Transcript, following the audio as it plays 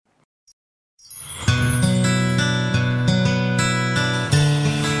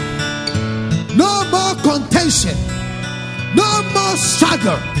No more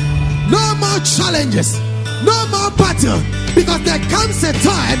struggle. No more challenges. No more battle. Because there comes a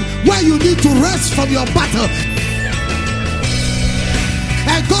time where you need to rest from your battle.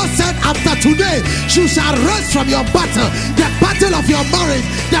 And God said, after today, you shall rest from your battle. The battle of your marriage,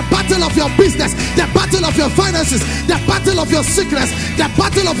 the battle of your business, the battle of your finances, the battle of your sickness, the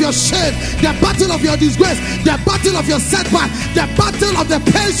battle of your shame, the battle of your disgrace, the battle of your setback, the battle of the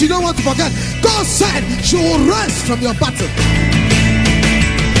pains you don't want to forget. God said, you will rest from your battle.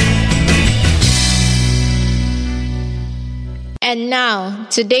 And now,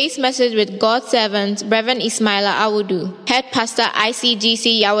 today's message with God's servant, Reverend Ismaila Awudu, Head Pastor,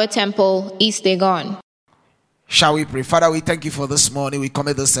 ICGC Yahweh Temple, East Legon. Shall we pray? Father, we thank you for this morning. We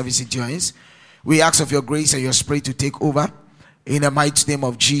commit this service into your hands. We ask of your grace and your spirit to take over. In the mighty name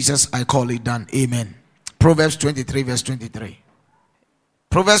of Jesus, I call it done. Amen. Proverbs 23 verse 23.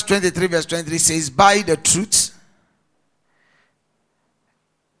 Proverbs 23 verse 23 says, buy the truth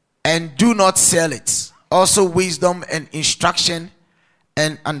and do not sell it. Also wisdom and instruction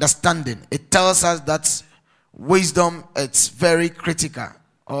and understanding. It tells us that wisdom is very critical,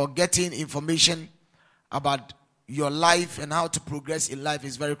 or getting information about your life and how to progress in life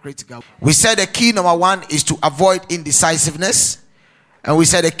is very critical. We said the key number 1 is to avoid indecisiveness, and we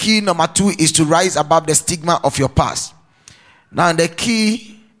said the key number 2 is to rise above the stigma of your past. Now the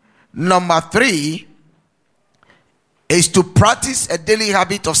key number 3 is to practice a daily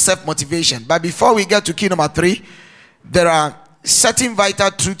habit of self-motivation. But before we get to key number 3, there are certain vital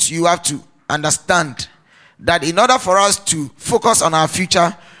truths you have to understand, that in order for us to focus on our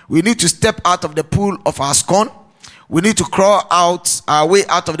future, we need to step out of the pool of our scorn. We need to crawl out our way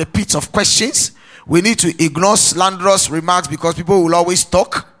out of the pits of questions. We need to ignore slanderous remarks, because people will always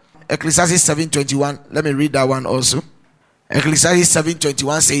talk. Ecclesiastes 7:21. Let me read that one also. Ecclesiastes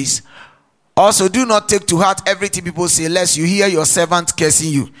 7:21 says, also, do not take to heart everything people say, lest you hear your servant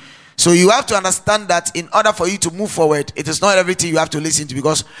cursing you. So you have to understand that in order for you to move forward, it is not everything you have to listen to,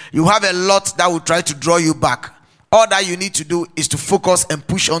 because you have a lot that will try to draw you back. All that you need to do is to focus and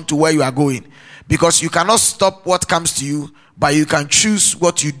push on to where you are going, because you cannot stop what comes to you, but you can choose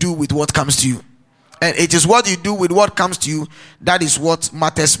what you do with what comes to you. And it is what you do with what comes to you that is what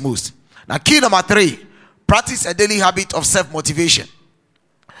matters most. Now, key number 3, practice a daily habit of self-motivation.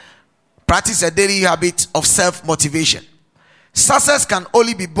 Practice a daily habit of self-motivation. Success can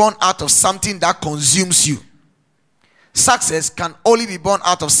only be born out of something that consumes you. Success can only be born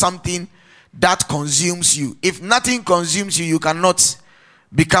out of something that consumes you. If nothing consumes you, you cannot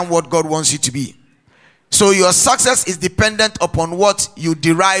become what God wants you to be. So your success is dependent upon what you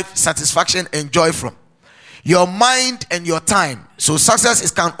derive satisfaction and joy from. Your mind and your time. So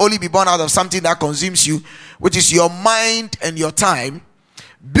success can only be born out of something that consumes you, which is your mind and your time.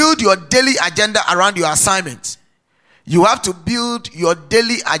 Build your daily agenda around your assignment. You have to build your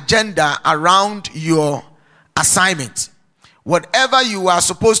daily agenda around your assignment. Whatever you are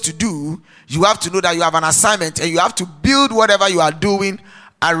supposed to do, you have to know that you have an assignment, and you have to build whatever you are doing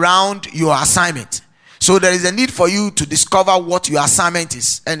around your assignment. So there is a need for you to discover what your assignment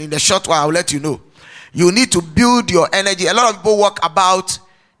is. And in the short while, I'll let you know. You need to build your energy. A lot of people walk about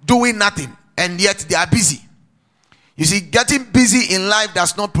doing nothing, and yet they are busy. You see, getting busy in life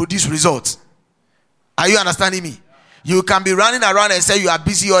does not produce results. Are you understanding me? You can be running around and say you are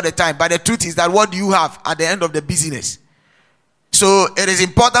busy all the time, but the truth is that what do you have at the end of the busyness? So it is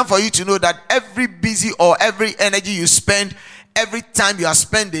important for you to know that every busy or every energy you spend, every time you are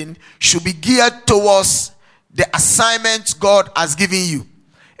spending, should be geared towards the assignment God has given you.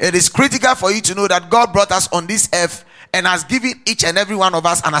 It is critical for you to know that God brought us on this earth and has given each and every one of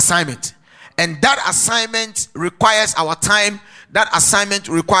us an assignment. And that assignment requires our time. That assignment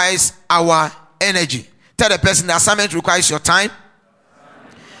requires our energy. Tell the person, the assignment requires your time.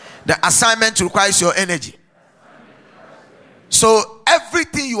 The assignment requires your energy. So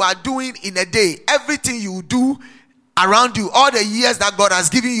everything you are doing in a day, everything you do around you, all the years that God has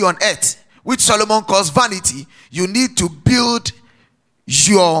given you on earth, which Solomon calls vanity, you need to build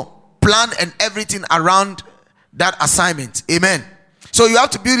your plan and everything around that assignment. Amen. So you have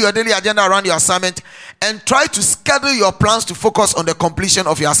to build your daily agenda around your assignment and try to schedule your plans to focus on the completion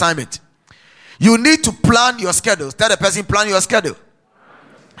of your assignment. You need to plan your schedule. Tell the person, plan your schedule.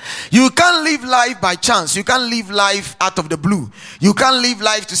 You can't live life by chance. You can't live life out of the blue. You can't live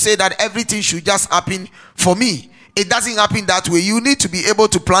life to say that everything should just happen for me. It doesn't happen that way. You need to be able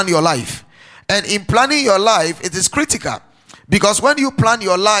to plan your life. And in planning your life, it is critical. Because when you plan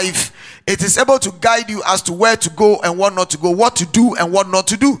your life, it is able to guide you as to where to go and what not to go, what to do and what not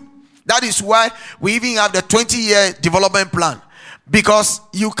to do. That is why we even have the 20-year development plan. Because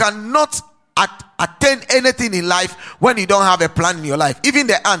you cannot attain anything in life when you don't have a plan in your life. Even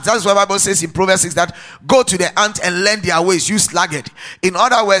the ants, that's what the Bible says in Proverbs 6, that go to the ant and learn their ways, you sluggard. In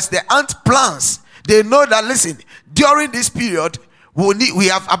other words, the ant plans. They know that, listen, during this period, we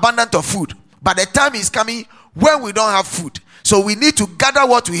have abundance of food. But the time is coming when we don't have food. So we need to gather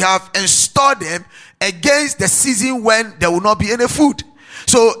what we have and store them against the season when there will not be any food.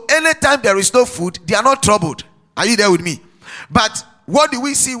 So anytime there is no food, they are not troubled. Are you there with me? But what do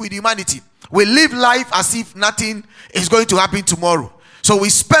we see with humanity? We live life as if nothing is going to happen tomorrow. So we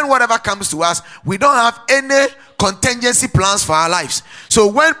spend whatever comes to us. We don't have any contingency plans for our lives. So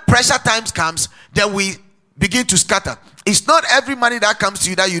when pressure times comes, then we begin to scatter. It's not every money that comes to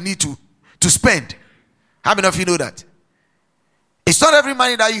you that you need to spend. How many of you know that? It's not every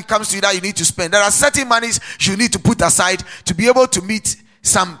money that comes to you that you need to spend. There are certain monies you need to put aside to be able to meet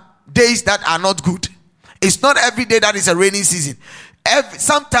some days that are not good. It's not every day that is a rainy season.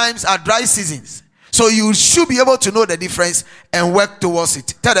 Sometimes are dry seasons. So you should be able to know the difference and work towards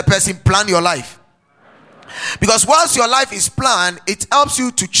it. Tell the person, plan your life. Because once your life is planned, it helps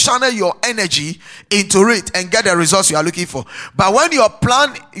you to channel your energy into it and get the results you are looking for. But when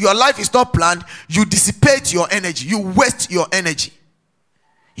your life is not planned, you dissipate your energy. You waste your energy.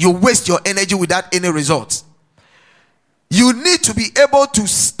 You waste your energy without any results. You need to be able to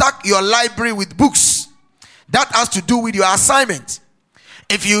stack your library with books. That has to do with your assignment.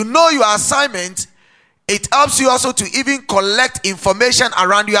 If you know your assignment, it helps you also to even collect information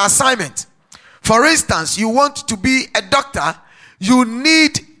around your assignment. For instance, you want to be a doctor, you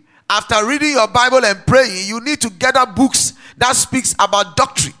need, after reading your Bible and praying, you need to gather books that speaks about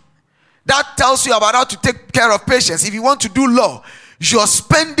doctrine. That tells you about how to take care of patients. If you want to do law, your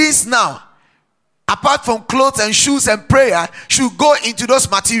spendings now, apart from clothes and shoes and prayer, should go into those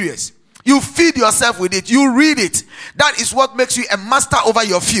materials. You feed yourself with it. You read it. That is what makes you a master over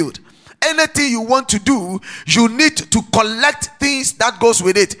your field. Anything you want to do, you need to collect things that goes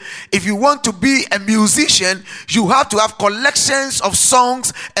with it. If you want to be a musician, you have to have collections of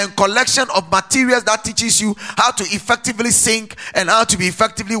songs and collection of materials that teaches you how to effectively sing and how to be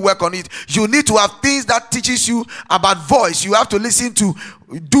effectively work on it. You need to have things that teaches you about voice. You have to listen to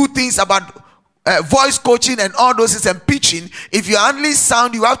do things about voice coaching and all those things and pitching. If you're handling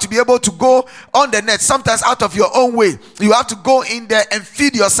sound, you have to be able to go on the net, sometimes out of your own way. You have to go in there and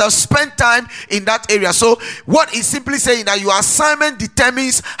feed yourself, spend time in that area. So what is simply saying that your assignment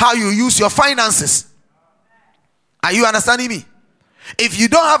determines how you use your finances. Are you understanding me? If you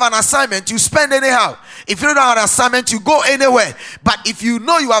don't have an assignment, you spend anyhow. If you don't have an assignment, you go anywhere. But if you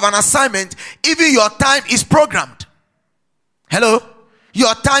know you have an assignment, even your time is programmed. Hello?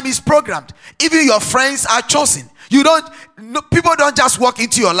 Your time is programmed. Even your friends are chosen. People don't just walk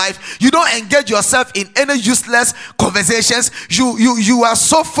into your life. You don't engage yourself in any useless conversations. You are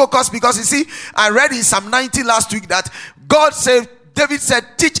so focused, because you see, I read in Psalm 90 last week that David said,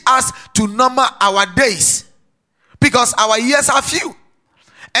 teach us to number our days, because our years are few.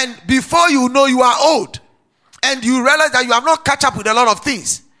 And before you know, you are old. And you realize that you have not catch up with a lot of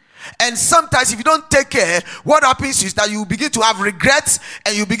things. And sometimes if you don't take care, what happens is that you begin to have regrets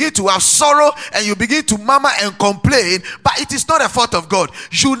and you begin to have sorrow and you begin to murmur and complain. But it is not a fault of God.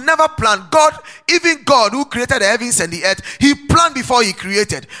 You never plan. God, even God who created the heavens and the earth, he planned before he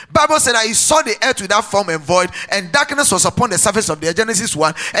created. Bible said that he saw the earth without form and void, and darkness was upon the surface of the earth. Genesis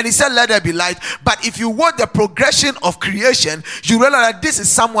 1. And he said, let there be light. But if you watch the progression of creation, you realize that this is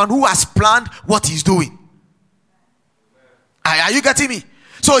someone who has planned what he's doing. Are you getting me?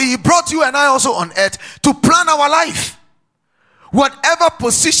 So he brought you and I also on earth to plan our life. Whatever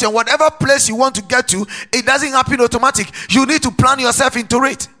position, whatever place you want to get to, it doesn't happen automatic. You need to plan yourself into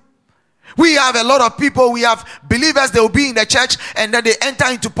it. We have a lot of people, we have believers, they will be in the church and then they enter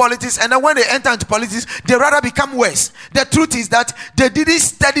into politics, and then when they enter into politics, they rather become worse. The truth is that they didn't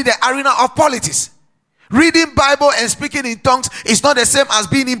study the arena of politics. Reading Bible and speaking in tongues is not the same as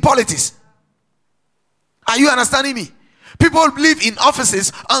being in politics. Are you understanding me? People live in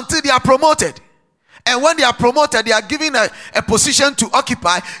offices until they are promoted. And when they are promoted, they are given a position to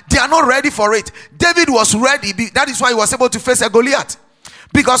occupy. They are not ready for it. David was ready. That is why he was able to face a Goliath.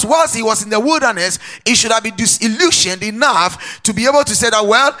 Because whilst he was in the wilderness, he should have been disillusioned enough to be able to say that,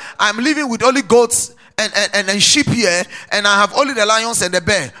 well, I'm living with only goats and sheep here, and I have only the lions and the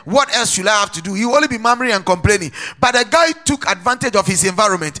bear. What else should I have to do? He will only be murmuring and complaining. But the guy took advantage of his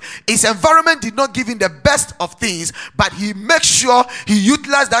environment. His environment did not give him the best of things, but he makes sure he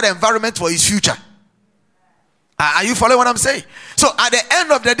utilized that environment for his future. Are you following what I'm saying? So at the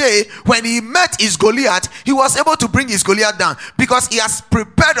end of the day, when he met his Goliath, he was able to bring his Goliath down because he has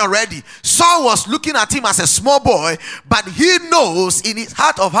prepared already. Saul was looking at him as a small boy, but he knows in his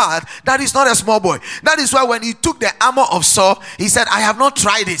heart of heart that he's not a small boy. That is why when he took the armor of Saul, he said, I have not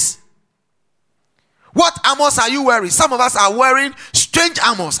tried this. What armors are you wearing? Some of us are wearing strange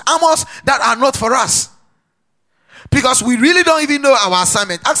armors that are not for us. Because we really don't even know our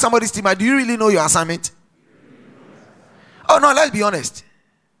assignment. Ask somebody, Steve, do you really know your assignment? Oh no, let's be honest.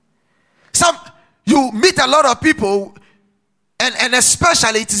 You meet a lot of people, and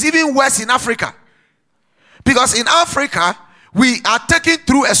especially it is even worse in Africa. Because in Africa, we are taken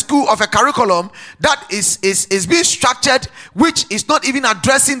through a school of a curriculum that is being structured, which is not even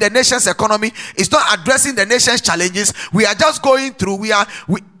addressing the nation's economy. It's not addressing the nation's challenges. We are just going through. We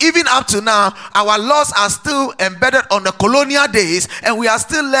even up to now, our laws are still embedded on the colonial days, and we are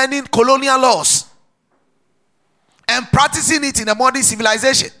still learning colonial laws and practicing it in a modern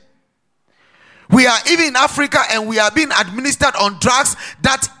civilization. We are even in Africa, and we are being administered on drugs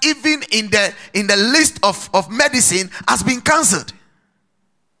that even in the list of medicine has been cancelled.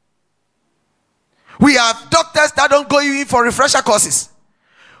 We have doctors that don't go in for refresher courses.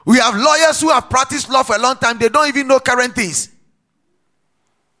 We have lawyers who have practiced law for a long time. They don't even know current things.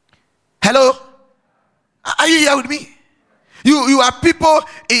 Hello? Are you here with me? You are people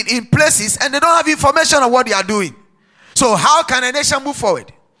in places, and they don't have information on what they are doing. So how can a nation move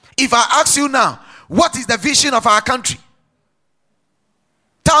forward? If I ask you now, what is the vision of our country?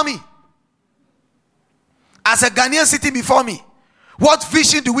 Tell me. As a Ghanaian sitting before me, what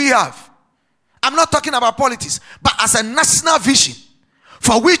vision do we have? I'm not talking about politics, but as a national vision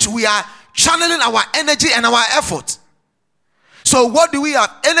for which we are channeling our energy and our effort. So what do we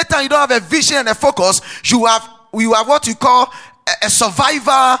have? Anytime you don't have a vision and a focus, you have what you call a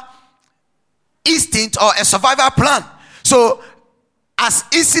survivor instinct or a survivor plan. So as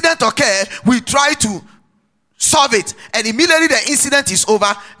incident occur, we try to solve it, and immediately the incident is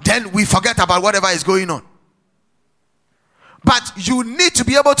over, then we forget about whatever is going on. But you need to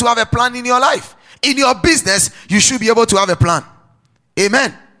be able to have a plan in your life. In your business, you should be able to have a plan.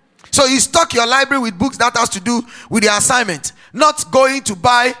 Amen. So you stock your library with books that has to do with your assignment, not going to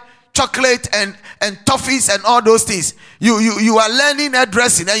buy chocolate and toffees and all those things. You are learning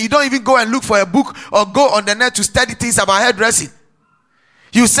hairdressing, and you don't even go and look for a book or go on the net to study things about hairdressing.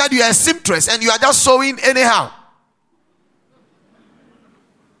 You said you are a seamstress and you are just sewing anyhow.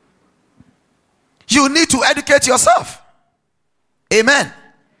 You need to educate yourself. Amen.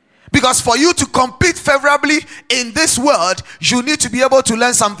 Because for you to compete favorably in this world, you need to be able to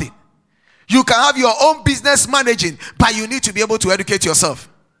learn something. You can have your own business managing, but you need to be able to educate yourself.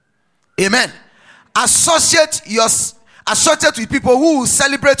 Amen. Associate with people who will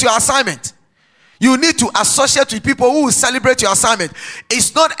celebrate your assignment. You need to associate with people who will celebrate your assignment.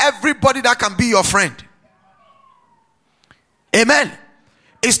 It's not everybody that can be your friend. Amen.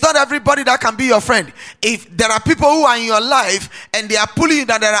 It's not everybody that can be your friend. If there are people who are in your life and they are pulling you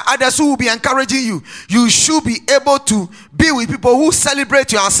down, there are others who will be encouraging you. You should be able to be with people who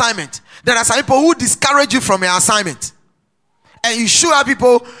celebrate your assignment. There are some people who discourage you from your assignment. And you should have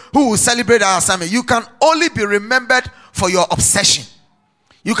people who will celebrate our assignment. You can only be remembered for your obsession.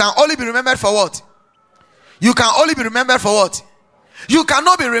 You can only be remembered for what? You can only be remembered for what? You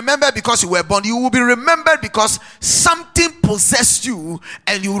cannot be remembered because you were born. You will be remembered because something possessed you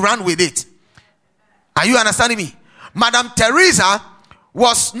and you ran with it. Are you understanding me? Madame Teresa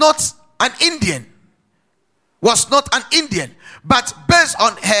was not an Indian. But based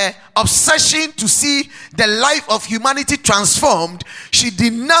on her obsession to see the life of humanity transformed, she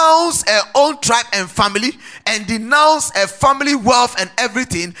denounced her own tribe and family, and denounced her family wealth and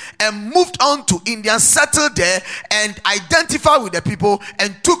everything, and moved on to India, settled there, and identified with the people,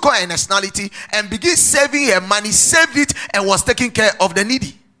 and took on a nationality, and began saving her money, saved it, and was taking care of the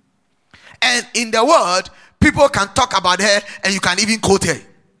needy. And in the world, people can talk about her, and you can even quote her.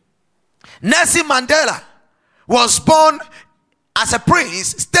 Nelson Mandela was born as a prince,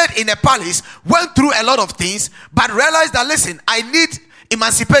 stayed in a palace, went through a lot of things, but realized that, listen, I need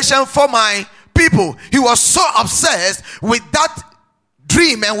emancipation for my people. He was so obsessed with that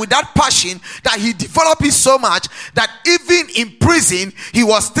dream and with that passion that he developed it so much that even in prison, he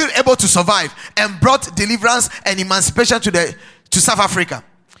was still able to survive and brought deliverance and emancipation to South Africa.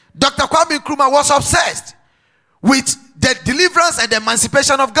 Dr. Kwame Nkrumah was obsessed with the deliverance and the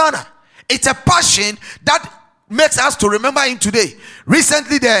emancipation of Ghana. It's a passion that makes us to remember him today.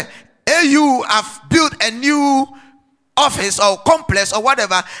 Recently, the AU have built a new office or complex or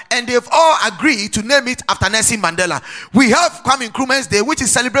whatever, and they've all agreed to name it after Nelson Mandela. We have Kwame Nkrumah's Day, which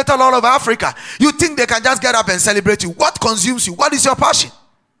is celebrated all over Africa. You think they can just get up and celebrate you? What consumes you? What is your passion?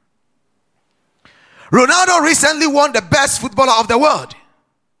 Ronaldo recently won the best footballer of the world.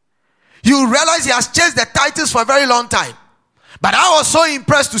 You realize he has chased the titles for a very long time. But I was so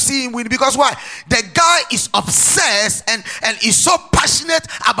impressed to see him win, because why? The guy is obsessed and is so passionate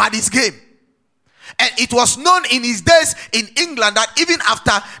about his game. And it was known in his days in England that even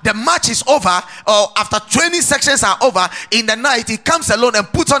after the match is over, or after training sections are over, in the night he comes alone and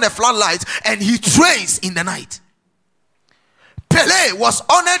puts on the floodlights and he trains in the night. Pelé was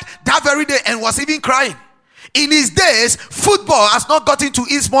honored that very day and was even crying. In his days, football has not gotten to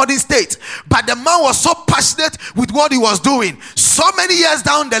its modern state, but the man was so passionate with what he was doing. So many years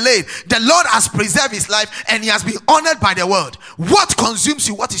down the lane, the Lord has preserved his life and he has been honored by the world. What consumes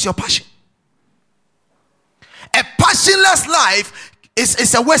you? What is your passion? A passionless life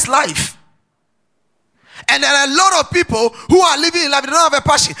is a waste life. And there are a lot of people who are living in life, they don't have a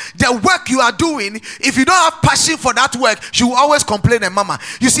passion. The work you are doing, if you don't have passion for that work, you will always complain and mama.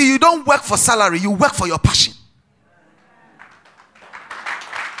 You see, you don't work for salary, you work for your passion.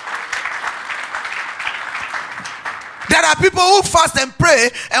 There are people who fast and pray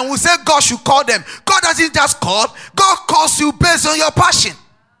and will say God should call them. God doesn't just call, God calls you based on your passion.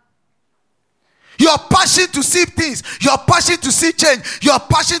 Your passion to see things, your passion to see change, your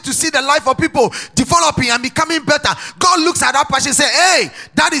passion to see the life of people developing and becoming better. God looks at that passion and says, hey,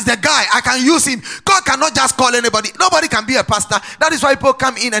 that is the guy, I can use him. God cannot just call anybody. Nobody can be a pastor. That is why people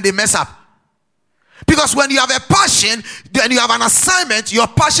come in and they mess up. Because when you have a passion, then you have an assignment, your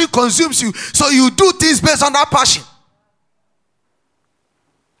passion consumes you. So you do things based on that passion.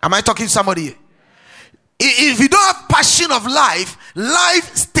 Am I talking to somebody here? If you don't have passion of life,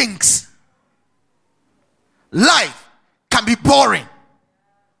 life stinks. Life can be boring.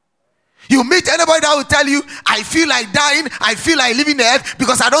 You meet anybody that will tell you, I feel like dying, I feel like leaving the earth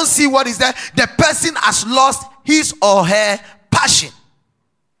because I don't see what is there. The person has lost his or her passion.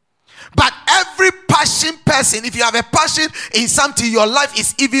 But every passion person, if you have a passion in something, your life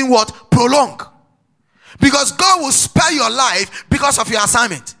is even what? Prolonged. Because God will spare your life because of your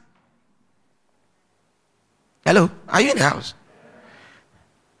assignment. Hello? Are you in the house?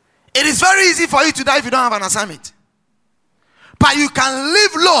 It is very easy for you to die if you don't have an assignment. But you can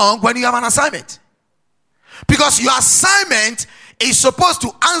live long when you have an assignment. Because your assignment is supposed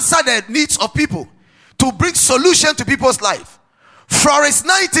to answer the needs of people, to bring solution to people's life. Florence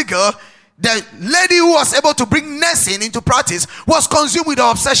Nightingale, the lady who was able to bring nursing into practice, was consumed with her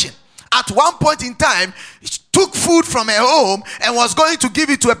obsession. At one point in time, she took food from her home and was going to give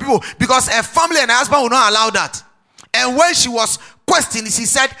it to her people because her family and her husband would not allow that. And when she was questioned, she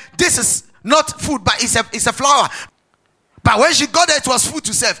said, this is not food, but it's a flower. But when she got there, it was food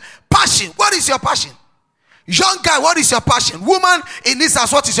to serve. Passion. What is your passion? Young guy, what is your passion? Woman in this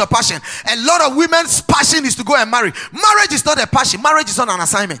house, what is your passion? A lot of women's passion is to go and marry. Marriage is not a passion. Marriage is not an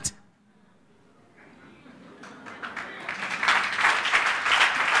assignment.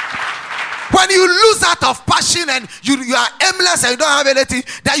 When you lose out of passion and you are aimless and you don't have anything,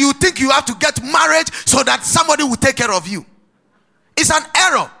 then you think you have to get married so that somebody will take care of you. It's an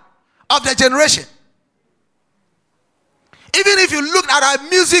error of the generation. Even if you look at our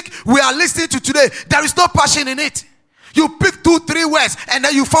music we are listening to today, there is no passion in it. You pick 2-3 words and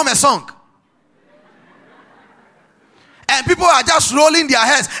then you form a song. And people are just rolling their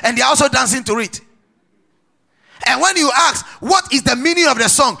heads and they are also dancing to it. And when you ask, what is the meaning of the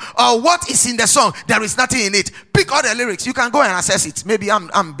song or what is in the song, there is nothing in it. Pick all the lyrics. You can go and assess it. Maybe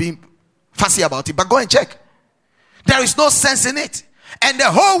I'm being fussy about it, but go and check. There is no sense in it. And the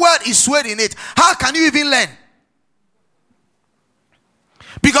whole world is swayed in it. How can you even learn?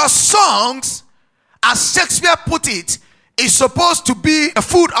 Because songs, as Shakespeare put it, is supposed to be a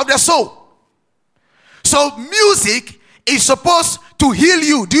food of the soul. So music is supposed to heal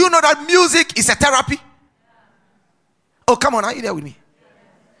you. Do you know that music is a therapy? Oh, come on, are you there with me?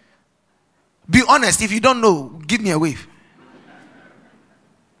 Be honest. If you don't know, give me a wave.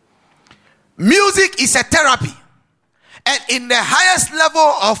 Music is a therapy. And in the highest level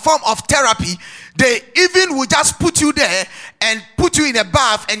or form of therapy, they even will just put you there and put you in a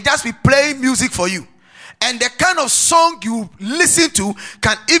bath and just be playing music for you. And the kind of song you listen to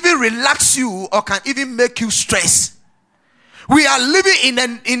can even relax you or can even make you stress. We are living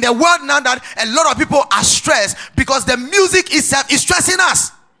in the world now that a lot of people are stressed because the music itself is stressing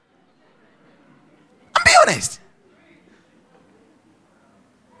us. I'm being honest.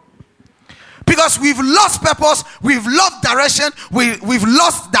 Because we've lost purpose, we've lost direction, we've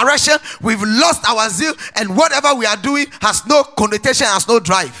lost direction, we've lost our zeal, and whatever we are doing has no connotation, has no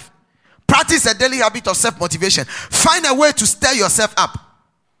drive. Practice a daily habit of self-motivation. Find a way to stir yourself up.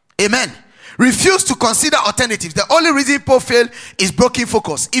 Amen. Refuse to consider alternatives. The only reason people fail is broken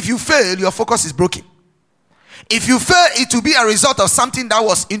focus. If you fail, your focus is broken. If you fail, it will be a result of something that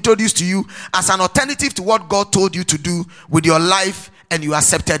was introduced to you as an alternative to what God told you to do with your life, and you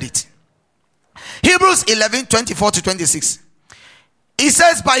accepted it. Hebrews 11:24-26. It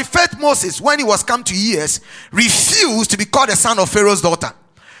says, by faith Moses, when he was come to years, refused to be called the son of Pharaoh's daughter,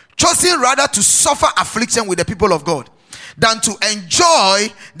 choosing rather to suffer affliction with the people of God than to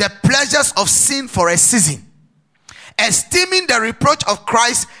enjoy the pleasures of sin for a season, esteeming the reproach of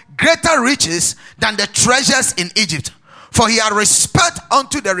Christ greater riches than the treasures in Egypt, for he had respect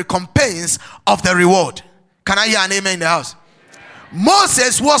unto the recompense of the reward. Can I hear an amen in the house? Amen.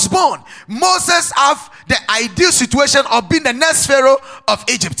 Moses was born. Moses have the ideal situation of being the next Pharaoh of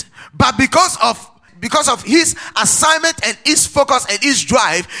Egypt, but because of his assignment and his focus and his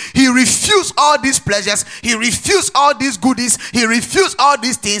drive, he refused all these pleasures, he refused all these goodies, he refused all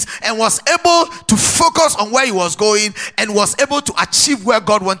these things, and was able to focus on where he was going, and was able to achieve where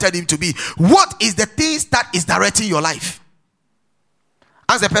God wanted him to be. What is the things that is directing your life?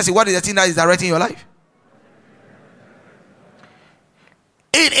 Ask the person, what is the thing that is directing your life?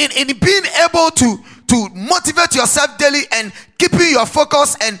 In being able to motivate yourself daily and keeping your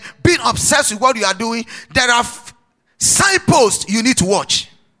focus and being obsessed with what you are doing, there are signposts you need to watch.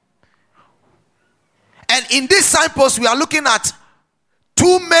 And in this signpost, we are looking at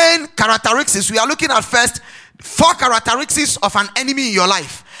two main characteristics. We are looking at first 4 characteristics of an enemy in your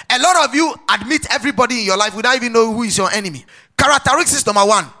life. A lot of you admit everybody in your life without even knowing who is your enemy. Characteristics number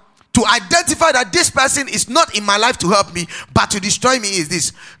 1. To identify that this person is not in my life to help me, but to destroy me, is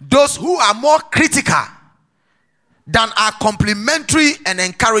this: those who are more critical than are complimentary and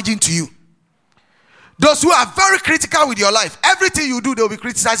encouraging to you. Those who are very critical with your life, everything you do, they will be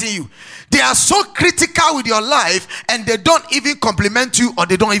criticizing you. They are so critical with your life, and they don't even compliment you, or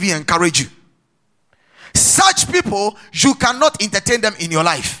they don't even encourage you. Such people, you cannot entertain them in your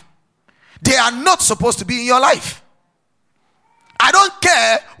life. They are not supposed to be in your life. I don't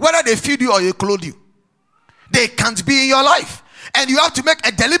care whether they feed you or they clothe you. They can't be in your life. And you have to make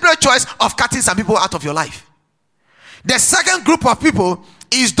a deliberate choice of cutting some people out of your life. The second group of people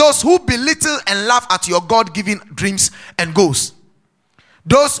is those who belittle and laugh at your God-given dreams and goals.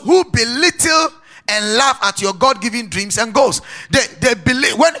 Those who belittle and laugh at your God-given dreams and goals. They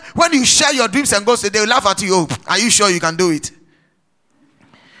believe when you share your dreams and goals, they laugh at you. Oh, are you sure you can do it?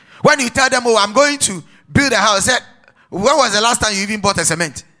 When you tell them, oh, I'm going to build a house, say, when was the last time you even bought a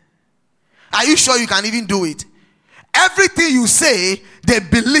cement? Are you sure you can even do it? Everything you say, they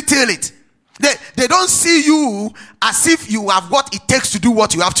belittle it. They don't see you as if you have what it takes to do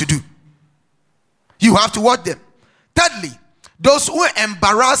what you have to do. You have to watch them. Thirdly, those who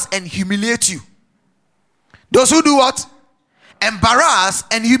embarrass and humiliate you. Those who do what? Embarrass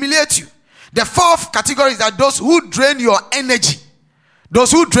and humiliate you. The fourth category is that those who drain your energy.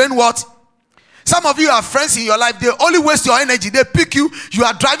 Those who drain what? Some of you have friends in your life, they only waste your energy. They pick you, you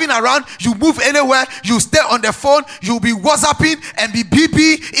are driving around, you move anywhere, you stay on the phone, you'll be WhatsApping and be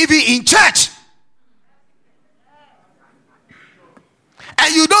BP, even in church.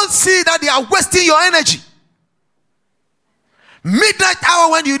 And you don't see that they are wasting your energy. Midnight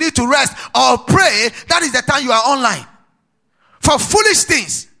hour when you need to rest or pray, that is the time you are online for foolish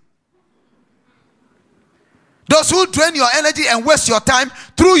things. Those who drain your energy and waste your time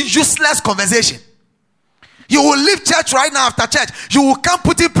through useless conversation. You will leave church right now after church. You will come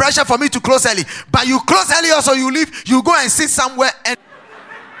putting pressure for me to close early. But you close early also, you leave, you go and sit somewhere and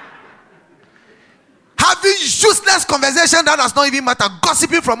having useless conversation that does not even matter,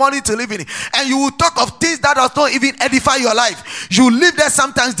 gossiping from morning till evening, and you will talk of things that does not even edify your life. You live there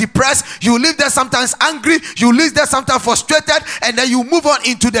sometimes depressed, you live there sometimes angry, you live there sometimes frustrated, and then you move on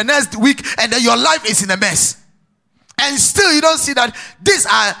into the next week, and then your life is in a mess. And still you don't see that these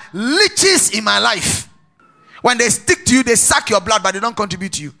are leeches in my life. When they stick to you, they suck your blood, but they don't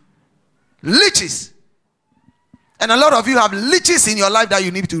contribute to you. Leeches. And a lot of you have leeches in your life that you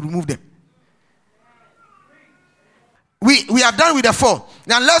need to remove them. We have done with the 4.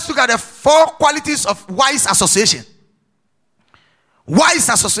 Now let's look at the 4 qualities of wise association. Wise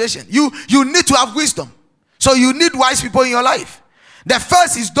association. You need to have wisdom. So you need wise people in your life. The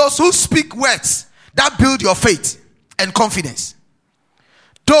first is those who speak words that build your faith and confidence.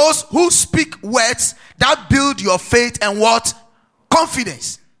 Those who speak words that build your faith and what?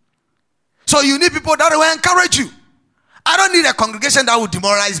 Confidence. So you need people that will encourage you. I don't need a congregation that will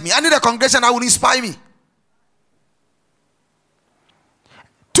demoralize me. I need a congregation that will inspire me.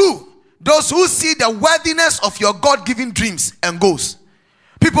 2, those who see the worthiness of your God-given dreams and goals.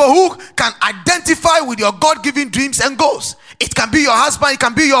 People who can identify with your God-given dreams and goals. It can be your husband, it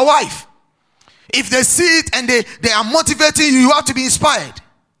can be your wife. If they see it and they are motivating you, you have to be inspired.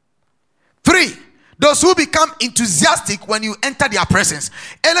 3, those who become enthusiastic when you enter their presence.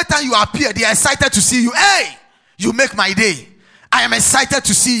 Anytime you appear, they are excited to see you. Hey, you make my day. I am excited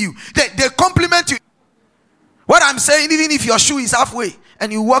to see you. They compliment you. What I'm saying, even if your shoe is halfway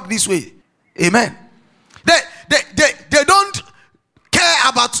and you walk this way, amen. They don't care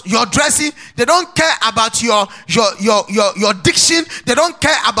about your dressing. They don't care about your diction. They don't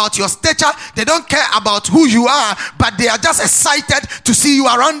care about your stature. They don't care about who you are, but they are just excited to see you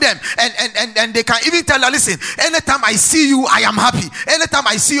around them. And they can even tell you, listen, anytime I see you, I am happy. Anytime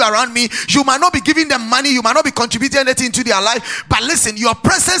I see you around me, you might not be giving them money, you might not be contributing anything to their life, but listen, your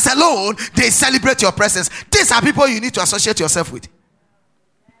presence alone, they celebrate your presence. These are people you need to associate yourself with.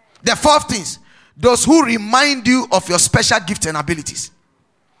 The 4th things, those who remind you of your special gifts and abilities.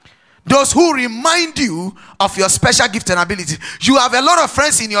 Those who remind you of your special gifts and abilities. You have a lot of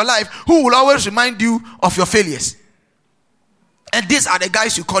friends in your life who will always remind you of your failures. And these are the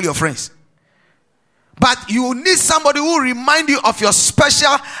guys you call your friends. But you need somebody who will remind you of your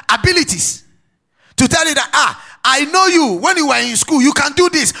special abilities. To tell you that, I know you. When you were in school, you can do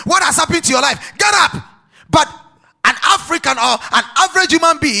this. What has happened to your life? Get up. But an African or an average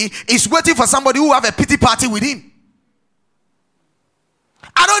human being is waiting for somebody who have a pity party with him.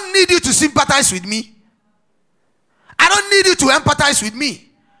 I don't need you to sympathize with me. I don't need you to empathize with me.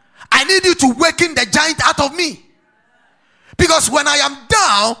 I need you to waken the giant out of me. Because when I am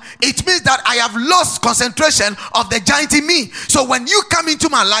down, it means that I have lost concentration of the giant in me. So when you come into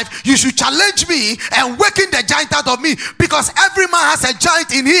my life, you should challenge me and waken the giant out of me. Because every man has a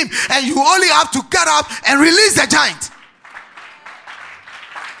giant in him, and you only have to get up and release the giant.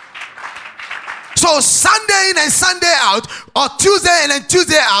 So Sunday in and Sunday out, or Tuesday in and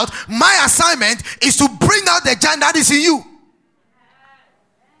Tuesday out, my assignment is to bring out the giant that is in you.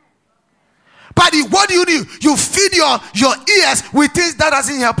 But what do? You feed your ears with things that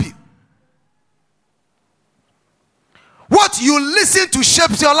doesn't help you. What you listen to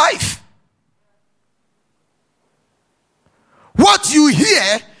shapes your life. What you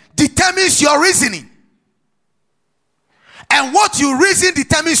hear determines your reasoning. And what you reason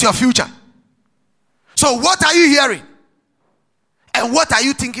determines your future. So what are you hearing? And what are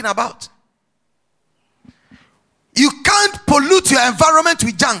you thinking about? You can't pollute your environment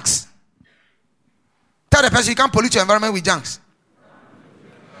with junks. Tell the person you can't pollute your environment with junks.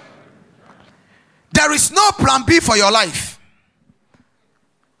 There is no plan B for your life.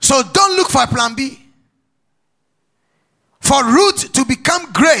 So don't look for a plan B. For Ruth to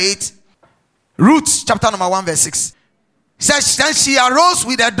become great, Ruth chapter number 1 verse 6. Says, then she arose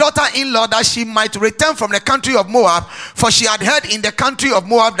with her daughter-in-law that she might return from the country of Moab, for she had heard in the country of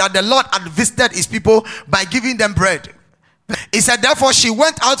Moab that the Lord had visited his people by giving them bread. He said, therefore she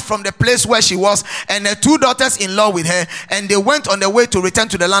went out from the place where she was, and her 2 daughters-in-law with her, and they went on their way to return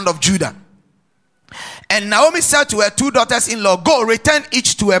to the land of Judah. And Naomi said to her 2 daughters-in-law, go, return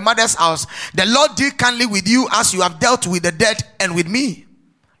each to her mother's house. The Lord deal kindly with you as you have dealt with the dead and with me.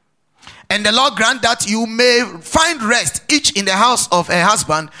 And the Lord grant that you may find rest, each in the house of her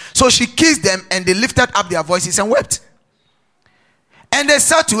husband. So she kissed them, and they lifted up their voices and wept. And they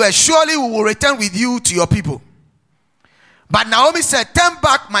said to her, surely we will return with you to your people. But Naomi said, turn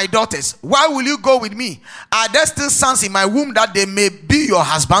back, my daughters. Why will you go with me? Are there still sons in my womb that they may be your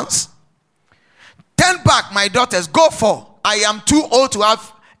husbands? Turn back, my daughters. Go, for I am too old to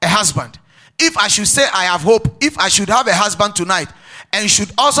have a husband. If I should say I have hope, if I should have a husband tonight, and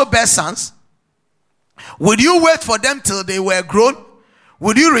should also bear sons, would you wait for them till they were grown?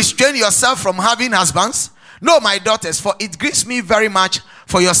 Would you restrain yourself from having husbands? No, my daughters, for it grieves me very much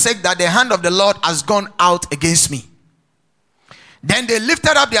for your sake that the hand of the Lord has gone out against me. Then they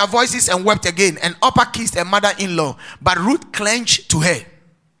lifted up their voices and wept again, and Orpah kissed her mother-in-law, but Ruth clenched to her.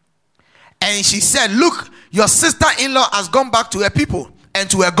 And she said, look, your sister-in-law has gone back to her people and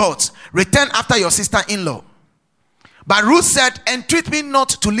to her gods. Return after your sister-in-law. But Ruth said, entreat me not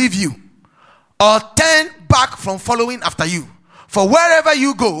to leave you, or turn back from following after you. For wherever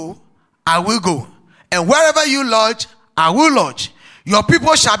you go, I will go. And wherever you lodge, I will lodge. Your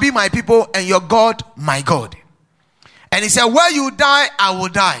people shall be my people, and your God my God. And he said, where you die, I will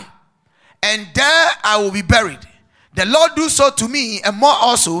die, and there I will be buried. The Lord do so to me, and more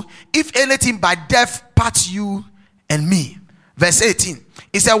also, if anything by death parts you and me. Verse 18.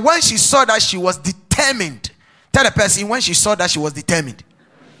 He said, when she saw that she was determined Tell the person, when she saw that she was determined.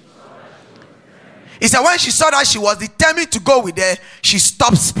 He said when she saw that she was determined to go with her, she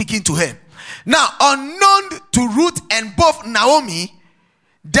stopped speaking to her. Now, unknown to Ruth and both Naomi,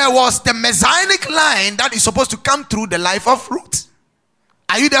 there was the messianic line that is supposed to come through the life of Ruth.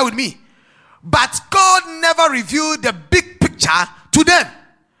 Are you there with me? But God never revealed the big picture to them.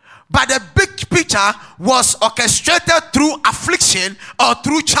 But the big picture was orchestrated through affliction or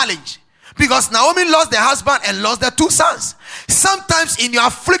through challenge. Because Naomi lost the husband and lost the 2 sons. Sometimes in your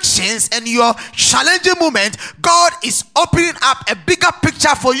afflictions and your challenging moment, God is opening up a bigger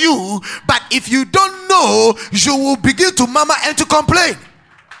picture for you. But if you don't know, you will begin to murmur and to complain.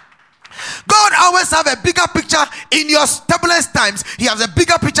 God always have a bigger picture in your turbulence times. He has a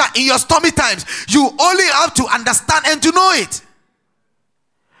bigger picture in your stormy times. You only have to understand and to know it.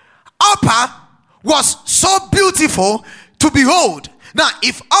 Orpah was so beautiful to behold. Now,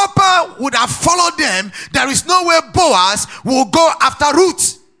 if Orpah would have followed them, there is no way Boaz will go after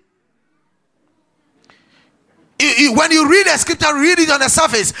Ruth. When you read a scripture, read it on the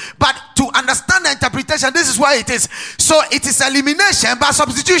surface. But to understand the interpretation, this is why it is. So it is elimination by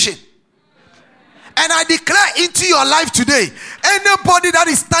substitution. And I declare into your life today, anybody that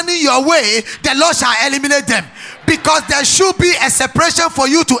is standing your way, the Lord shall eliminate them. Because there should be a separation for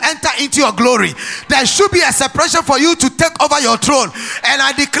you to enter into your glory. There should be a separation for you to take over your throne. And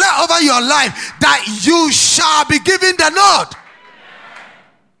I declare over your life that you shall be given the nod.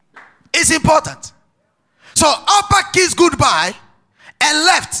 It's important. So Orpah kissed goodbye and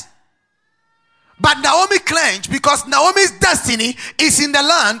left. But Naomi clinched because Naomi's destiny is in the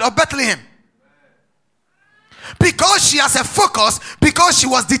land of Bethlehem. Because she has a focus, because she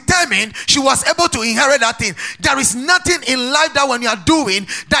was determined, she was able to inherit that thing. There is nothing in life that when you are doing,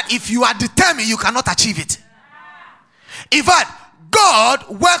 that if you are determined, you cannot achieve it. In fact, God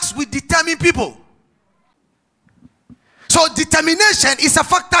works with determined people. So determination is a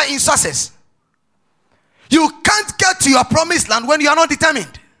factor in success. You can't get to your promised land when you are not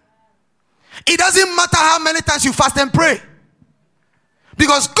determined. It doesn't matter how many times you fast and pray.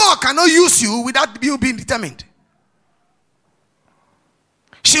 Because God cannot use you without you being determined.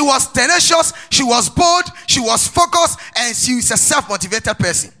 She was tenacious, she was bold, she was focused, and she is a self-motivated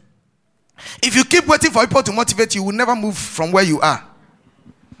person. If you keep waiting for people to motivate you, you will never move from where you are.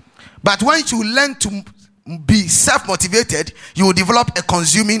 But when you learn to be self-motivated, you will develop a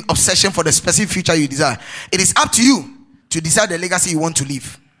consuming obsession for the specific future you desire. It is up to you to decide the legacy you want to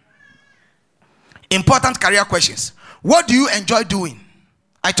leave. Important career questions. What do you enjoy doing?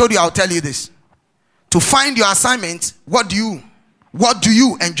 I told you I'll tell you this. To find your assignment, what do you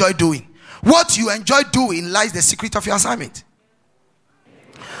enjoy doing? What you enjoy doing lies the secret of your assignment.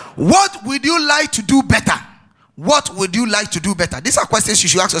 What would you like to do better? What would you like to do better? These are questions you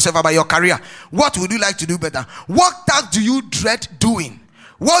should ask yourself about your career. What would you like to do better? What task do you dread doing?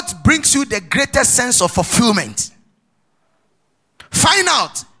 What brings you the greatest sense of fulfillment? Find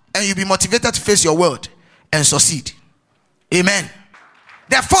out, and you'll be motivated to face your world and succeed. Amen.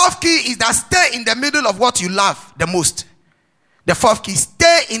 The 4th key is that stay in the middle of what you love the most. The 4th key,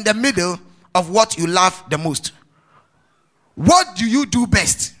 stay in the middle of what you love the most. What do you do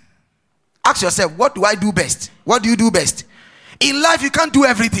best? Ask yourself, what do I do best? What do you do best? In life, you can't do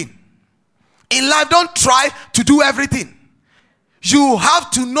everything. In life, don't try to do everything. You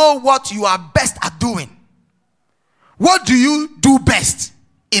have to know what you are best at doing. What do you do best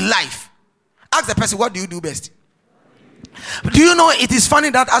in life? Ask the person, what do you do best? Do you know it is funny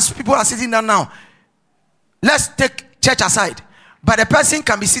that as people are sitting down now, let's take church aside, but the person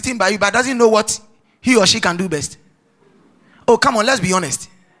can be sitting by you but doesn't know what he or she can do best. Oh, come on, let's be honest.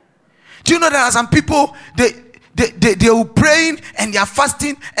 Do you know there are some people, they will praying and they are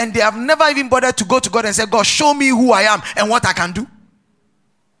fasting and they have never even bothered to go to God and say, God, show me who I am and what I can do.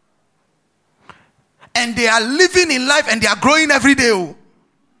 And they are living in life and they are growing every day. Oh.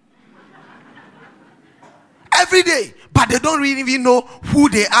 Every day. But they don't really even know who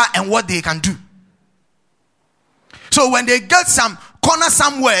they are and what they can do. So when they get some corner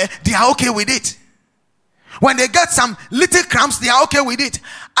somewhere, they are okay with it. When they get some little crumbs, they are okay with it.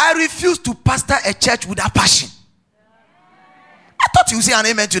 I refuse to pastor a church without passion. I thought you would say an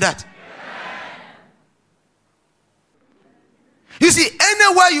amen to that. You see,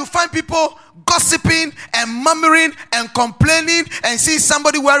 anywhere you find people gossiping and murmuring and complaining and see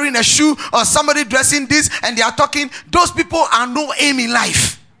somebody wearing a shoe or somebody dressing this and they are talking, those people are no aim in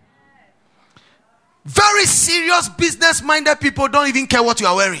life. Very serious business-minded people don't even care what you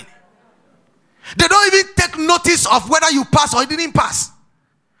are wearing. They don't even take notice of whether you pass or you didn't pass.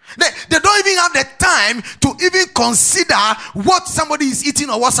 They don't even have the time to even consider what somebody is eating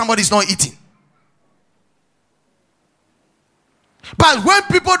or what somebody is not eating. But when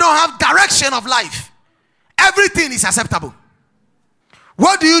people don't have direction of life, everything is acceptable.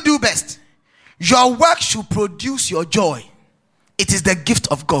 What do you do best? Your work should produce your joy. It is the gift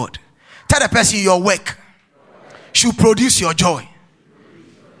of God. Tell the person your work should produce your joy.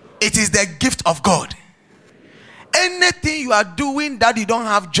 It is the gift of God. Anything you are doing that you don't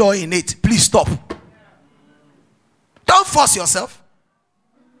have joy in it, please stop. Don't force yourself.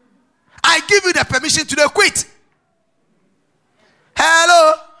 I give you the permission to quit.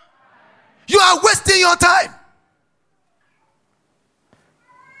 Hello? You are wasting your time.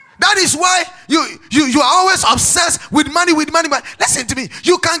 That is why you are always obsessed with money. But listen to me.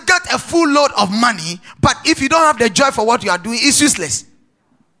 You can get a full load of money, but if you don't have the joy for what you are doing, it's useless.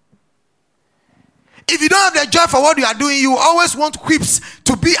 If you don't have the joy for what you are doing, you always want whips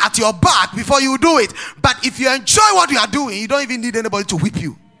to be at your back before you do it. But if you enjoy what you are doing, you don't even need anybody to whip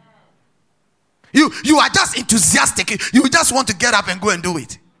you. You are just enthusiastic. You just want to get up and go and do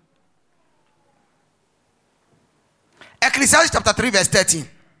it. Ecclesiastes chapter 3 verse 13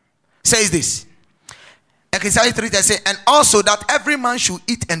 says this. Ecclesiastes 3 says, and also that every man should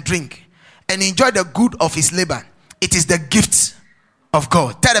eat and drink and enjoy the good of his labor. It is the gift of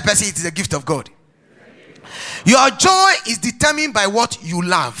God. Tell the person it is the gift of God. Your joy is determined by what you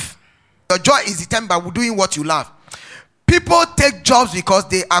love. Your joy is determined by doing what you love. People take jobs because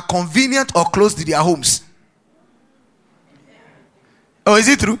they are convenient or close to their homes. Oh, is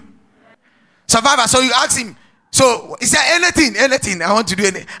it true? Survivor, so you ask him, so is there anything I want to do?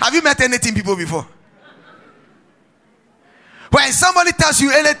 Have you met anything people before? When somebody tells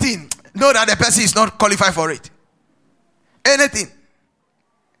you anything, know that the person is not qualified for it. Anything.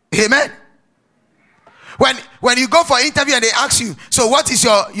 Amen. When you go for an interview and they ask you, so what is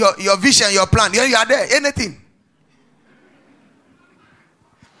your vision, your plan? You are there. Anything.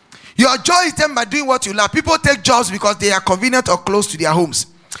 Your joy is done by doing what you love. People take jobs because they are convenient or close to their homes.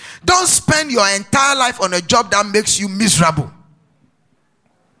 Don't spend your entire life on a job that makes you miserable.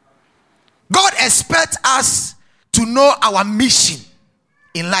 God expects us to know our mission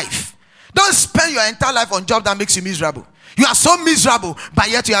in life. Don't spend your entire life on a job that makes you miserable. You are so miserable, but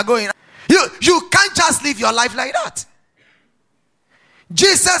yet you are going. You can't just live your life like that.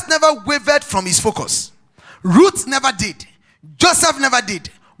 Jesus never wavered from his focus. Ruth never did. Joseph never did.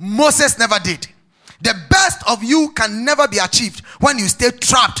 Moses never did. The best of you can never be achieved when you stay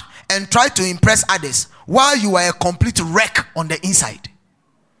trapped and try to impress others while you are a complete wreck on the inside.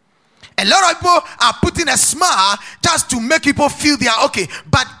 A lot of people are putting a smile just to make people feel they are okay.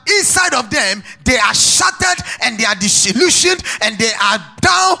 But inside of them, they are shattered and they are disillusioned and they are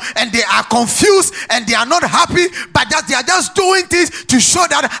down and they are confused and they are not happy. But that they are just doing things to show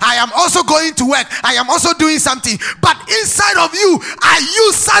that I am also going to work. I am also doing something. But inside of you, are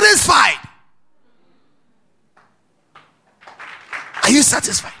you satisfied? Are you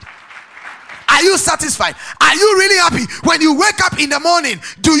satisfied? Are you satisfied? Are you really happy? When you wake up in the morning,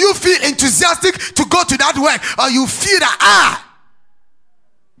 do you feel enthusiastic to go to that work? Or you feel that,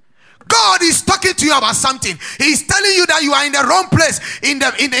 God is talking to you about something. He is telling you that you are in the wrong place. In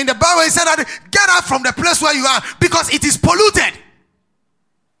the Bible, he said that get out from the place where you are because it is polluted.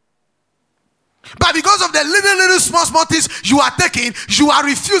 But because of the little small things you are taking, you are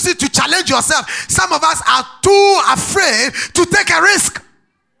refusing to challenge yourself. Some of us are too afraid to take a risk.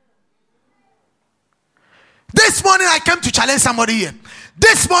 This morning I came to challenge somebody here.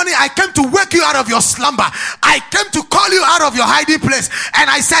 This morning I came to wake you out of your slumber. I came to call you out of your hiding place. And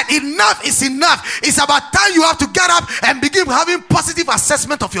I said enough is enough. It's about time you have to get up and begin having positive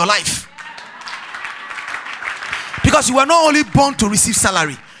assessment of your life. Because you were not only born to receive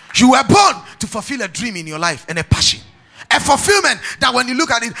salary. You were born to fulfill a dream in your life and a passion. A fulfillment that when you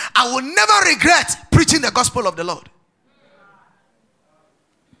look at it, I will never regret preaching the gospel of the Lord.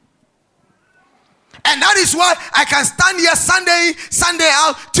 And that is why I can stand here Sunday in, Sunday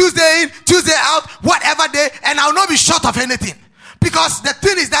out, Tuesday in, Tuesday out, whatever day, and I'll not be short of anything. Because the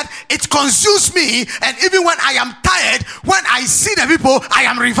thing is that it consumes me, and even when I am tired, when I see the people, I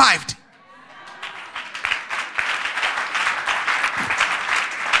am revived.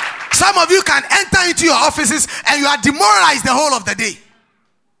 Some of you can enter into your offices and you are demoralized the whole of the day.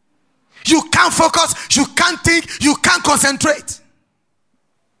 You can't focus, you can't think, you can't concentrate.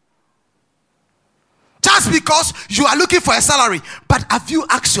 Just because you are looking for a salary. But have you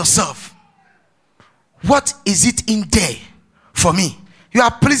asked yourself, what is it in there for me? You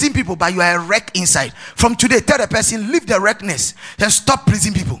are pleasing people, but you are a wreck inside. From today, tell the person, leave the wreckness and stop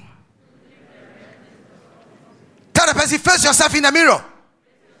pleasing people. Tell the person, face yourself in the mirror.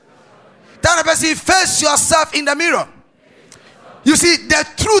 Tell the person, face yourself in the mirror. You see, the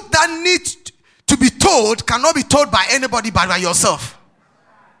truth that needs to be told told cannot be told by anybody but by yourself.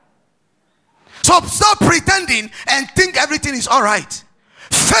 So stop pretending and think everything is all right.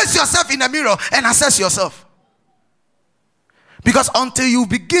 Face yourself in the mirror and assess yourself. Because until you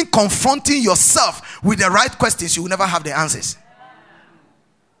begin confronting yourself with the right questions, you will never have the answers.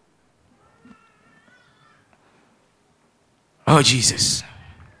 Oh, Jesus.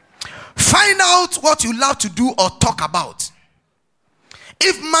 Find out what you love to do or talk about.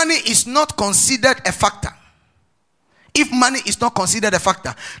 If money is not considered a factor,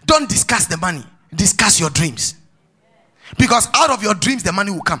 don't discuss the money. Discuss your dreams. Because out of your dreams, the money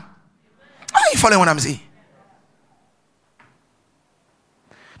will come. Are you following what I'm saying?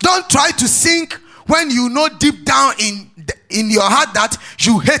 Don't try to sing when you know deep down in your heart that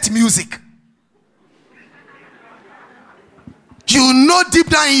you hate music. You know deep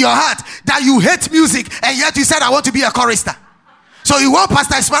down in your heart that you hate music, and yet you said, I want to be a chorister. So you want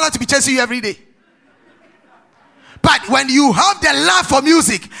Pastor Ismaila to be chasing you every day. But when you have the love for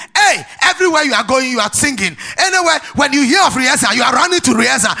music, hey, everywhere you are going, you are singing. Anywhere, when you hear of rehearsal, you are running to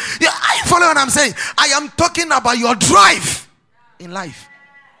rehearsal. I follow what I'm saying. I am talking about your drive in life.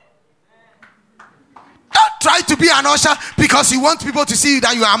 Don't try to be an usher because you want people to see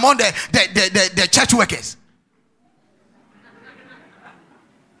that you are among the church workers.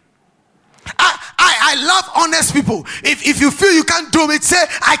 I love honest people. If you feel you can't do it, say,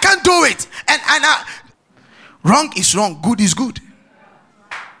 I can't do it. And wrong is wrong, good is good.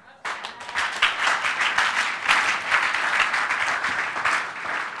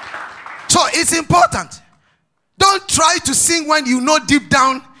 So it's important. Don't try to sing when you know deep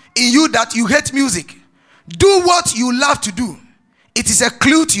down in you that you hate music. Do what you love to do. It is a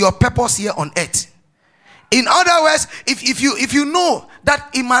clue to your purpose here on earth. In other words, if you know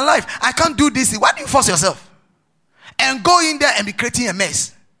that in my life I can't do this, why do you force yourself and go in there and be creating a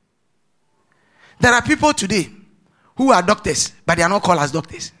mess? There are people today who are doctors, but they are not called as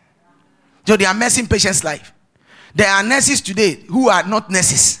doctors. So they are messing patients' life. There are nurses today who are not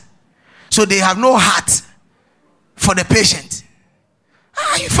nurses, so they have no heart for the patient.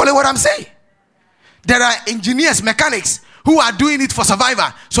 You follow what I'm saying? There are engineers, mechanics who are doing it for survival.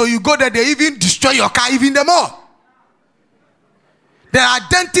 So you go there, they even destroy your car even more. There are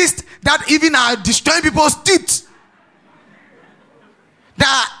dentists that even are destroying people's teeth. There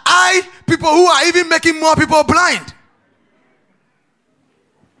are eye people who are even making more people blind.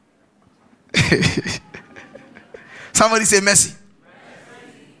 Somebody say mercy.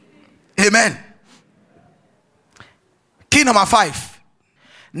 Amen. Key number 5.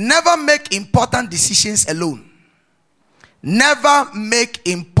 Never make important decisions alone. Never make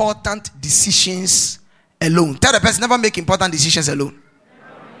important decisions alone. Tell the person, never make important decisions alone.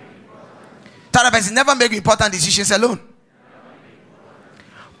 Tell the person, never make important decisions alone.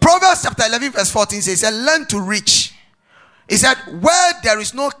 Proverbs chapter 11 verse 14 says, learn to reach. He said, where there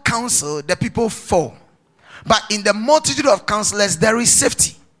is no counsel, the people fall. But in the multitude of counselors, there is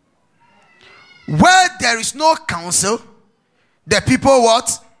safety. Where there is no counsel, the people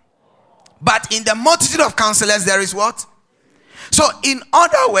what? But in the multitude of counselors, there is what? So in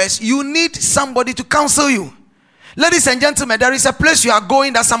other words, you need somebody to counsel you. Ladies and gentlemen, there is a place you are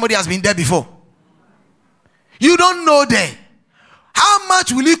going that somebody has been there before. You don't know there. How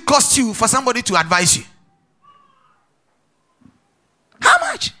much will it cost you for somebody to advise you? How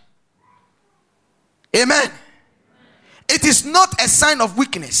much? Amen. It is not a sign of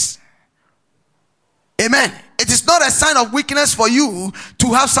weakness. Amen. It is not a sign of weakness for you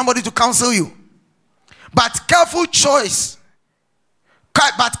to have somebody to counsel you. But carefully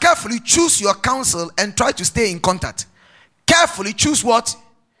choose your counsel and try to stay in contact. Carefully choose what?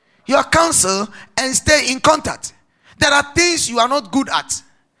 Your counsel and stay in contact. There are things you are not good at.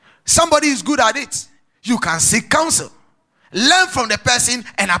 Somebody is good at it. You can seek counsel. Learn from the person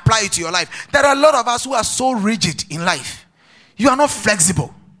and apply it to your life. There are a lot of us who are so rigid in life. You are not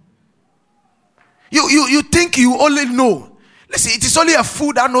flexible. You think you only know. Listen, it is only a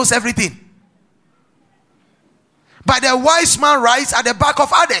fool that knows everything. But the wise man rides at the back of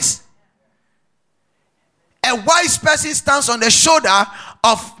others. A wise person stands on the shoulder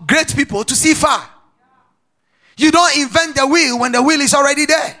of great people to see far. You don't invent the wheel when the wheel is already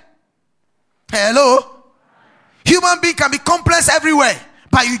there. Hello? Human being can be complex everywhere,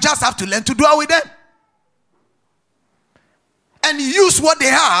 but you just have to learn to dwell with them. And use what they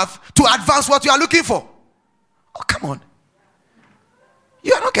have to advance what you are looking for. Oh, come on.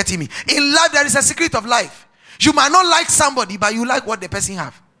 You are not getting me. In life, there is a secret of life. You might not like somebody, but you like what the person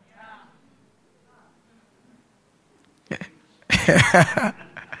have.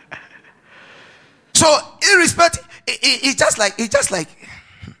 So, irrespective, it's just like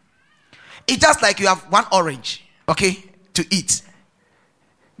It's just like you have one orange, okay, to eat.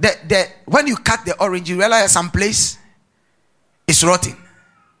 When you cut the orange, you realize some place is rotten.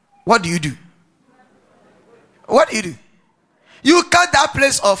 What do you do? What do you do? You cut that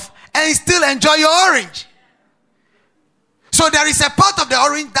place off and still enjoy your orange. So there is a part of the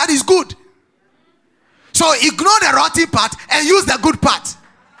orange that is good. So ignore the rotten part and use the good part.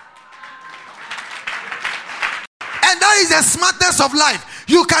 And that is the smartness of life.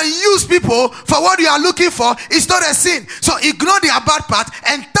 You can use people for what you are looking for. It's not a sin. So ignore the bad part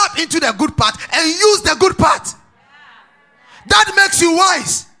and tap into the good part and use the good part. That makes you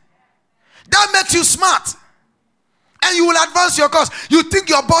wise. That makes you smart. And you will advance your cause. You think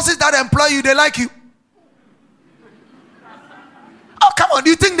your bosses that employ you, they like you? Oh, come on. Do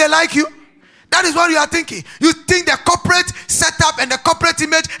you think they like you? That is what you are thinking. You think the corporate setup and the corporate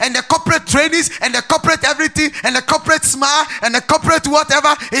image and the corporate trainings and the corporate everything and the corporate smile and the corporate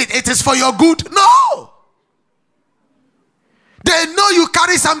whatever, it is for your good? No. They know you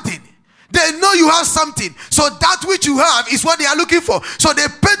carry something. They know you have something. So that which you have is what they are looking for. So they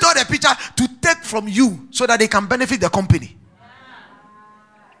paint all the picture to take from you so that they can benefit the company.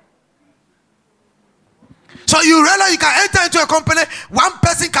 So you realize you can enter into a company, one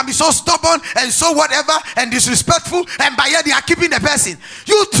person can be so stubborn and so whatever and disrespectful, and by yet they are keeping the person.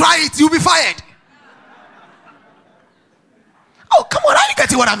 You try it, you'll be fired. Oh, come on, are you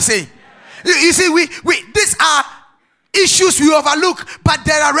getting what I'm saying? You see, we these are issues we overlook, but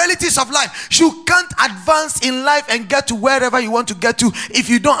there are realities of life. You can't advance in life and get to wherever you want to get to if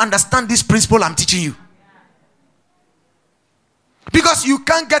you don't understand this principle I'm teaching you. Because you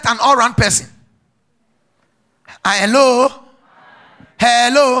can't get an all-round person. Hello.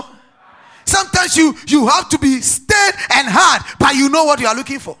 Sometimes you have to be steady and hard, but you know what you are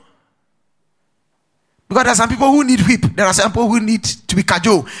looking for. Because there are some people who need whip. There are some people who need to be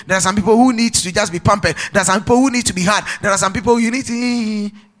cajole. There are some people who need to just be pampered. There are some people who need to be hard. There are some people you need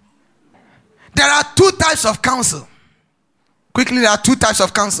to... There are two types of counsel. Quickly, there are two types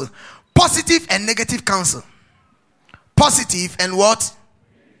of counsel. Positive and negative counsel. Positive and what?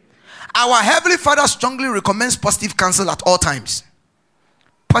 Our Heavenly Father strongly recommends positive counsel at all times.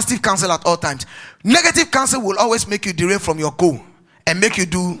 Positive counsel at all times. Negative counsel will always make you derail from your goal and make you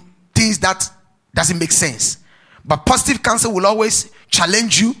do things that doesn't make sense. But positive counsel will always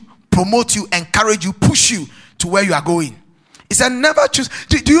challenge you, promote you, encourage you, push you to where you are going. He said never choose.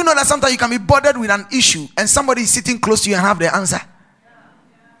 Do you know that sometimes you can be bothered with an issue and somebody is sitting close to you and have the answer?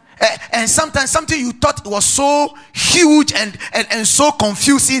 And sometimes something you thought was so huge and so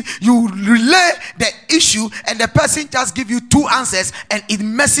confusing, you relay the issue and the person just give you two answers and it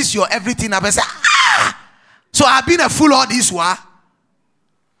messes your everything up and say, so I've been a fool all this while.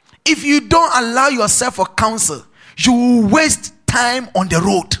 If you don't allow yourself for counsel, you will waste time on the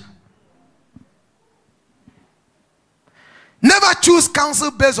road. Never choose counsel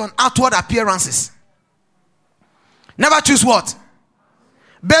based on outward appearances. Never choose what?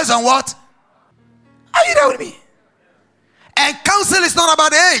 Based on what? Are you there with me? And counsel is not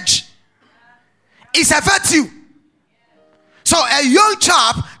about age. It's a virtue. So a young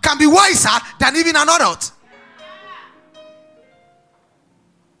chap can be wiser than even an adult.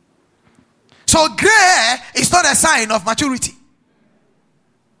 So gray hair is not a sign of maturity.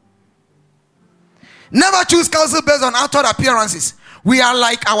 Never choose counsel based on outward appearances. We are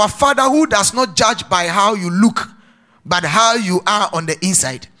like our Father who does not judge by how you look, but how you are on the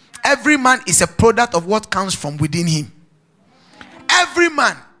inside. Every man is a product of what comes from within him. Every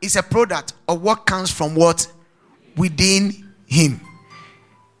man is a product of what comes from what? Within him.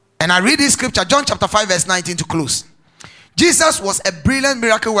 And I read this scripture, John chapter 5 verse 19 to close. Jesus was a brilliant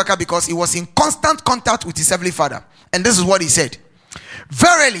miracle worker because he was in constant contact with his heavenly Father. And this is what he said.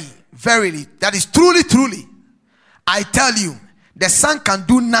 Verily, verily, that is truly, truly, I tell you, the Son can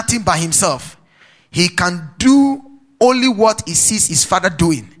do nothing by himself. He can do only what he sees his Father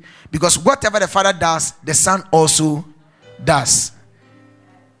doing, because whatever the Father does, the Son also does.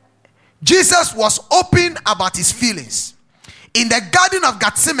 Jesus was open about his feelings. In the Garden of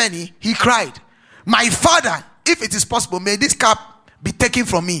Gethsemane, he cried, my Father, if it is possible, may this cup be taken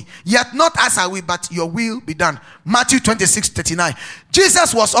from me, yet not as I will, but your will be done. Matthew 26:39.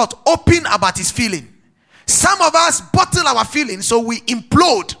 Jesus was open about his feeling. Some of us bottle our feelings, so we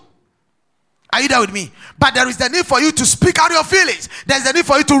implode. Are you there with me? But there is the need for you to speak out your feelings. There's the need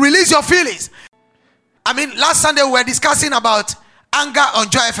for you to release your feelings. I mean, last Sunday we were discussing about anger on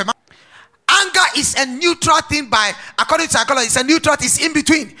Joy FM. Anger is a neutral thing according to psychology, it's a neutral, it's in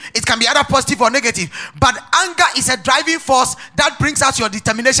between. It can be either positive or negative. But anger is a driving force that brings out your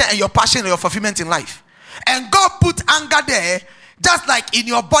determination and your passion and your fulfillment in life. And God put anger there. Just like in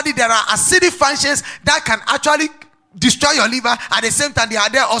your body, there are acidic functions that can actually destroy your liver. At the same time, they are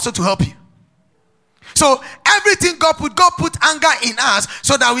there also to help you. So everything God put anger in us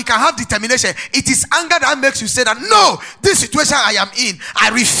so that we can have determination. It is anger that makes you say that, no, this situation I am in, I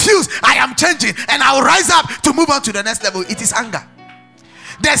refuse, I am changing, and I will rise up to move on to the next level. It is anger.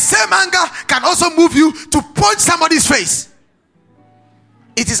 The same anger can also move you to punch somebody's face.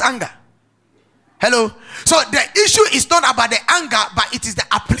 It is anger. Hello? So the issue is not about the anger, but it is the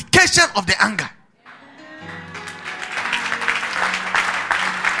application of the anger.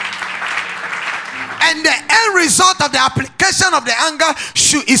 And the end result of the application of the anger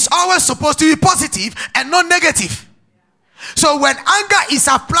is always supposed to be positive and not negative. So when anger is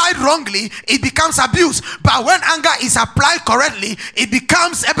applied wrongly, it becomes abuse. But when anger is applied correctly, it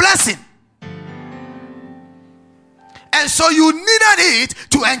becomes a blessing. And so you needed it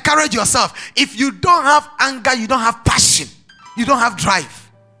to encourage yourself. If you don't have anger, you don't have passion, you don't have drive.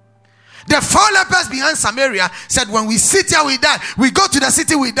 The 4 lepers behind Samaria said, when we sit here, we die. We go to the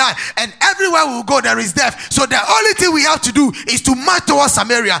city, we die. And everywhere we go, there is death. So the only thing we have to do is to march towards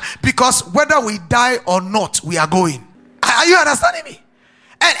Samaria. Because whether we die or not, we are going. Are you understanding me?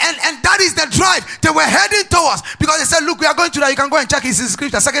 And that is the drive they were heading towards. Because they said, look, we are going to that. You can go and check his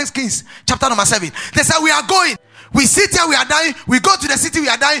scripture, 2 Kings chapter number 7. They said, we are going. We sit here, we are dying. We go to the city, we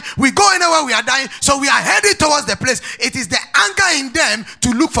are dying. We go anywhere, we are dying. So we are heading towards the place. It is the anger in them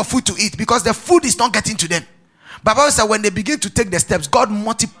to look for food to eat, because the food is not getting to them. But Bible said when they begin to take the steps, God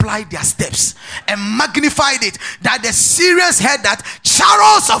multiplied their steps and magnified it, that the Syrians heard that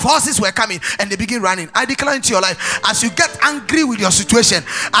chariots of horses were coming and they begin running. I declare into your life, as you get angry with your situation,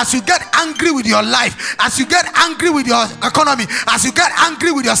 as you get angry with your life, as you get angry with your economy, as you get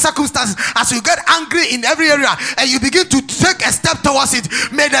angry with your circumstances, as you get angry in every area, and you begin to take a step towards it,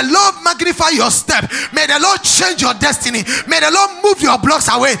 may the Lord magnify your step. May the Lord change your destiny. May the Lord move your blocks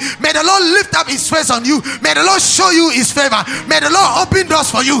away. May the Lord lift up his face on you. May the Lord show you his favor. May the Lord open doors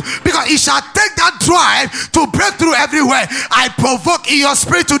for you, because he shall take that drive to break through everywhere. I provoke in your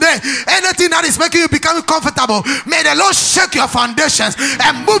spirit today, anything that is making you become comfortable, may the Lord shake your foundations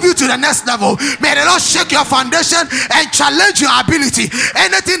and move you to the next level. May the Lord shake your foundation and challenge your ability.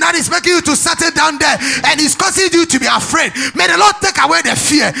 Anything that is making you to settle down there and is causing you to be afraid, may the Lord take away the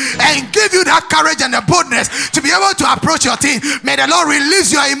fear and give you that courage and the boldness to be able to approach your team. May the Lord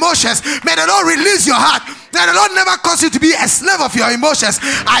release your emotions. May the Lord release your heart. May the Lord never cause you to be a slave of your emotions.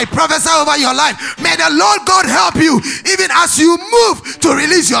 I prophesy over your life. May the Lord God help you even as you move to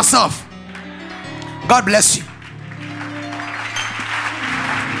release yourself. God bless you.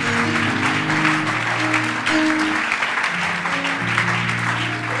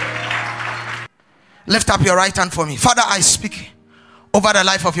 Lift up your right hand for me. Father, I speak over the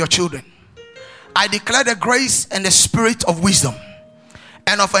life of your children. I declare the grace and the spirit of wisdom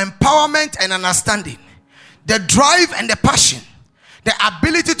and of empowerment and understanding, the drive and the passion, the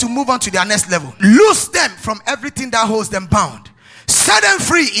ability to move on to their next level. Loose them from everything that holds them bound. Set them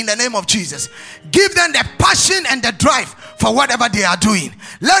free in the name of Jesus. Give them the passion and the drive for whatever they are doing.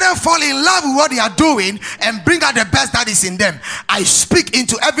 Let them fall in love with what they are doing and bring out the best that is in them. I speak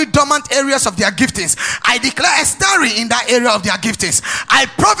into every dormant areas of their giftings. I declare a stirring in that area of their giftings. I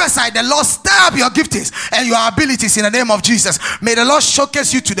prophesy the Lord stir up your giftings and your abilities in the name of Jesus. May the Lord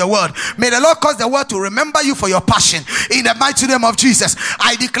showcase you to the world. May the Lord cause the world to remember you for your passion in the mighty name of Jesus.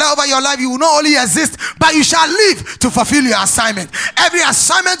 I declare over your life, you will not only exist, but you shall live to fulfill your assignment. Every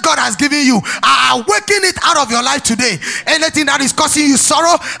assignment God has given you, I awaken it out of your life today. Anything that is causing you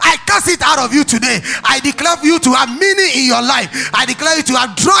sorrow, I cast it out of you today. I declare for you to have meaning in your life. I declare you to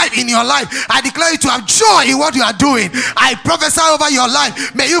have drive in your life. I declare you to have joy in what you are doing. I prophesy over your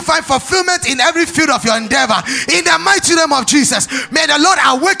life. May you find fulfillment in every field of your endeavor. In the mighty name of Jesus, may the Lord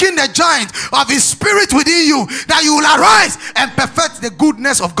awaken the giant of his spirit within you, that you will arise and perfect the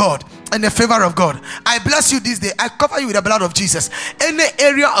goodness of God and the favor of God. I bless you this day. I cover you with the blood of Jesus. Any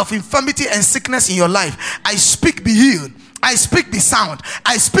area of infirmity and sickness in your life, I speak be healed. I speak be sound.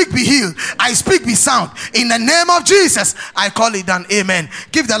 I speak be healed. I speak be sound. In the name of Jesus, I call it done. Amen.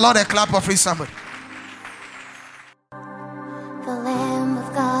 Give the Lord a clap of praise, somebody. The Lamb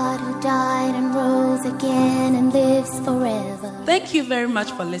of God who died and rose again and lives forever. Thank you very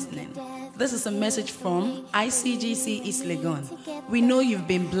much for listening. This is a message from ICGC East Legon. We know you've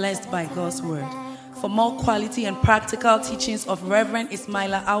been blessed by God's word. For more quality and practical teachings of Reverend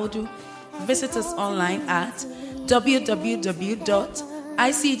Ismaila Audu, visit us online at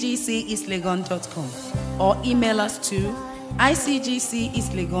www.icgceastlegon.com or email us to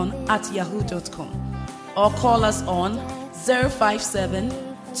icgceastlegon@yahoo.com or call us on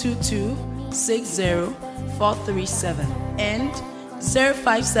 057-2260-437 and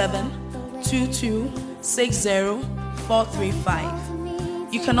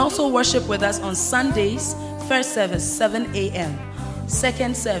 057-2260-435. You can also worship with us on Sundays, first service 7 a.m.,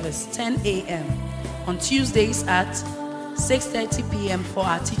 second service 10 a.m., on Tuesdays at 6:30 p.m. for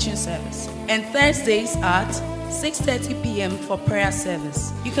our teaching service, and Thursdays at 6:30 p.m. for prayer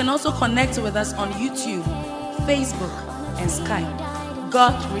service. You can also connect with us on YouTube, Facebook, and Skype.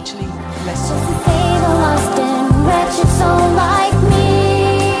 God richly bless you. Save a lost and wretched soul like me.